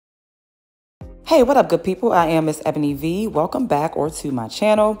Hey, what up, good people? I am MsEbonyVee. Welcome back or to my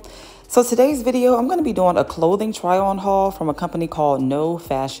channel. So today's video, I'm going to be doing a clothing try-on haul from a company called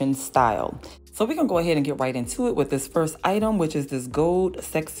KnowFashionStyle. So we're going to go ahead and get right into it with this first item, which is this gold,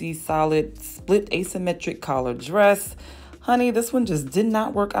 sexy, solid, split asymmetric collar dress. Honey, this one just did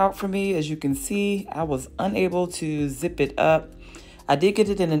not work out for me. As you can see, I was unable to zip it up. I did get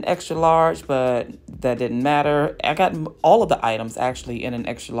it in an extra large, but that didn't matter. I got all of the items actually in an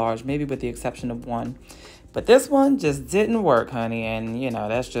extra large, maybe with the exception of one. But this one just didn't work, honey. And, you know,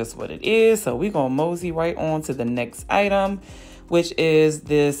 that's just what it is. So we're going to mosey right on to the next item, which is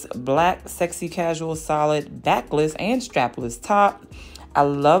this black, sexy, casual, solid, backless and strapless top. I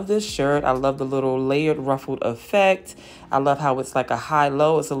love this shirt. I love the little layered ruffled effect. I love how it's like a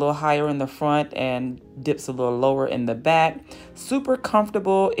high-low. It's a little higher in the front and dips a little lower in the back. Super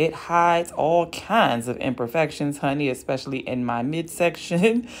comfortable. It hides all kinds of imperfections, honey, especially in my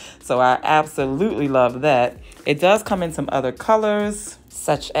midsection. So I absolutely love that. It does come in some other colors,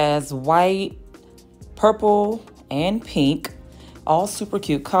 such as white, purple, and pink. All super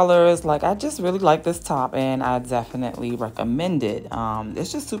cute colors. Like, I just really like this top and I definitely recommend it.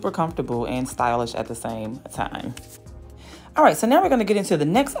 It's just super comfortable and stylish at the same time. All right, so now we're going to get into the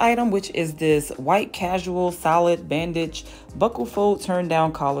next item, which is this white casual solid bandage buckle fold turn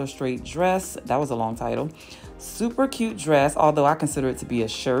down collar straight dress. That was a long title. Super cute dress, although I consider it to be a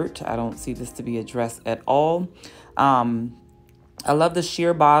shirt. I don't see this to be a dress at all. I love the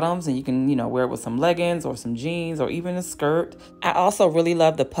sheer bottoms, and you can, you know, wear it with some leggings or some jeans or even a skirt. I also really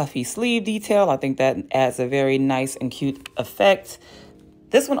love the puffy sleeve detail. I think that adds a very nice and cute effect.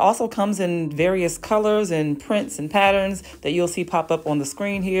 This one also comes in various colors and prints and patterns that you'll see pop up on the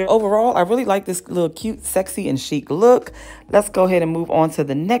screen here. Overall, I really like this little cute, sexy, and chic look. Let's go ahead and move on to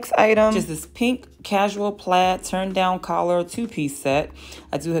the next item, which is this pink casual plaid turn down collar two-piece set.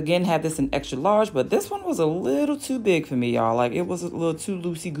 I do again have this in extra large, but this one was a little too big for me, y'all. Like, it was a little too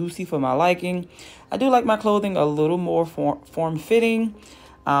loosey-goosey for my liking. I do like my clothing a little more form-fitting.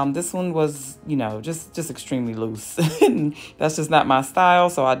 This one was, you know, just extremely loose. That's just not my style.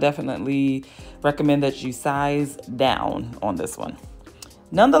 So I definitely recommend that you size down on this one.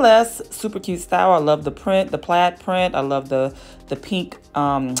 Nonetheless, super cute style. I love the print, the plaid print. I love the pink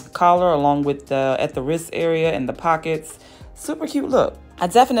collar along with the at the wrist area and the pockets. Super cute look. I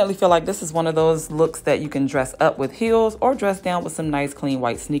definitely feel like this is one of those looks that you can dress up with heels or dress down with some nice clean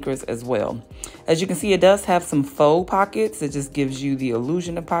white sneakers as well. As you can see, it does have some faux pockets. It just gives you the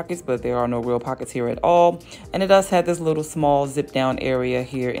illusion of pockets, but there are no real pockets here at all. And it does have this little small zip down area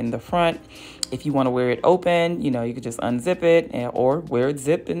here in the front. If you want to wear it open, you know, you could just unzip it or wear it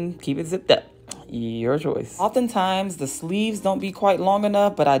zipped and keep it zipped up. Your choice. Oftentimes the sleeves don't be quite long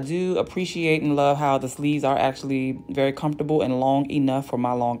enough, but I do appreciate and love how the sleeves are actually very comfortable and long enough for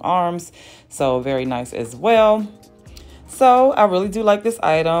my long arms. So very nice as well. So I really do like this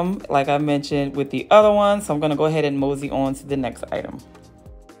item, like I mentioned with the other one. So I'm going to go ahead and mosey on to the next item.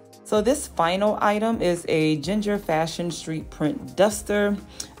 So this final item is a Ginger Fashion Street print duster.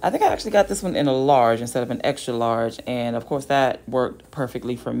 I think I actually got this one in a large instead of an extra large. And of course that worked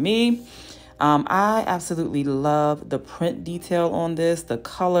perfectly for me. I absolutely love the print detail on this, the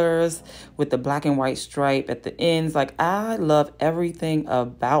colors with the black and white stripe at the ends. Like, I love everything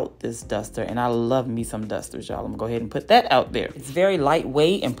about this duster, and I love me some dusters, y'all. I'm gonna go ahead and put that out there. It's very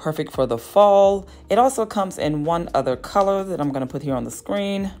lightweight and perfect for the fall. It also comes in one other color that I'm gonna put here on the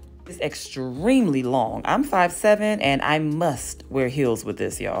screen. It's extremely long. I'm 5'7", and I must wear heels with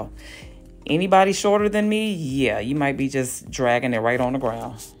this, y'all. Anybody shorter than me, yeah, you might be just dragging it right on the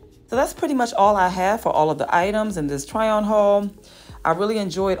ground. So that's pretty much all I have for all of the items in this try-on haul. I really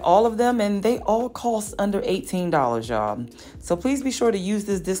enjoyed all of them, and they all cost under $18, y'all. So please be sure to use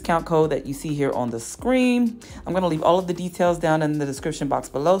this discount code that you see here on the screen. I'm going to leave all of the details down in the description box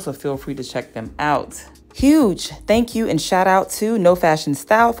below, so feel free to check them out. Huge thank you and shout out to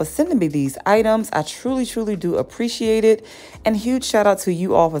KnowFashionStyle for sending me these items. I truly do appreciate it. And huge shout out to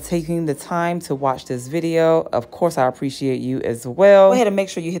you all for taking the time to watch this video. Of course, I appreciate you as well. Go ahead and make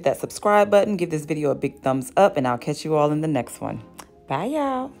sure you hit that subscribe button. Give this video a big thumbs up, and I'll catch you all in the next one. Bye,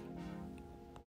 y'all.